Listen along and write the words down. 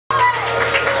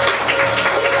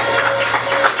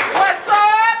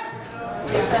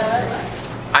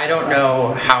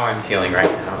I'm feeling right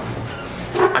now.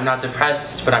 I'm not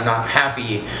depressed, but I'm not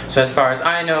happy. So as far as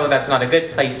I know, that's not a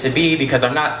good place to be because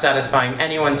I'm not satisfying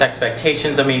anyone's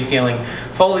expectations of me feeling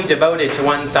fully devoted to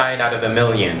one side out of a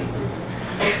million.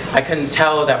 I couldn't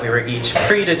tell that we were each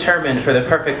predetermined for the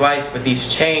perfect life with these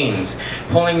chains,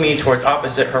 pulling me towards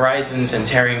opposite horizons and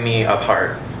tearing me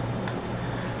apart.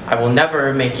 I will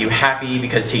never make you happy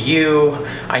because to you,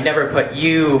 I never put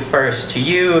you first. To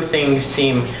you, things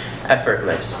seem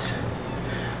effortless.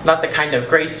 Not the kind of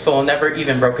graceful, never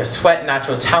even broke a sweat,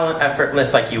 natural talent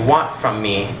effortless like you want from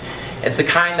me. It's the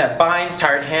kind that binds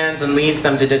tired hands and leads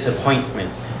them to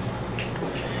disappointment.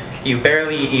 You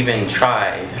barely even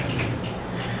tried.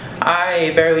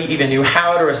 I barely even knew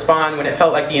how to respond when it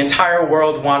felt like the entire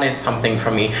world wanted something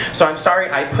from me. So I'm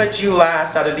sorry I put you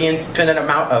last out of the infinite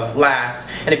amount of last.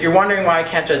 And if you're wondering why I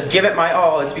can't just give it my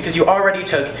all, it's because you already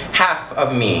took half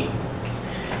of me.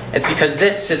 It's because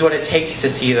this is what it takes to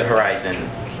see the horizon.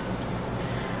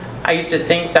 I used to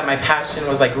think that my passion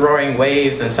was like roaring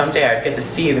waves and someday I'd get to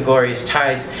see the glorious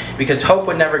tides because hope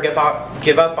would never give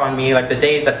up on me like the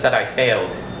days that said I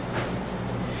failed.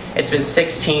 It's been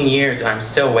 16 years and I'm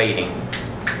still waiting.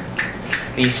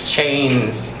 These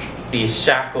chains, these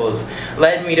shackles,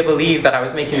 led me to believe that I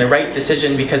was making the right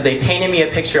decision because they painted me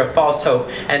a picture of false hope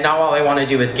and now all I want to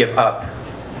do is give up.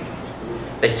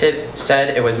 They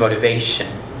said it was motivation.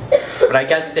 But I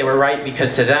guess they were right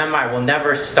because to them I will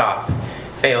never stop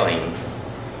failing.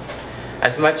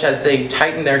 As much as they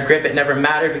tightened their grip, it never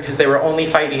mattered because they were only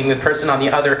fighting the person on the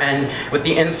other end with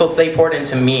the insults they poured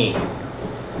into me.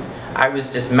 I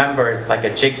was dismembered like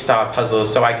a jigsaw puzzle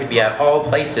so I could be at all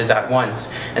places at once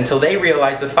until they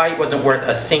realized the fight wasn't worth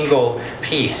a single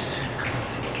piece.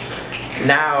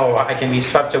 Now I can be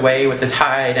swept away with the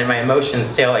tide and my emotions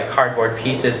stale like cardboard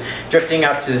pieces drifting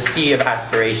out to the sea of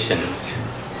aspirations.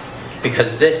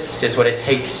 Because this is what it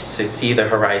takes to see the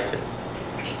horizon.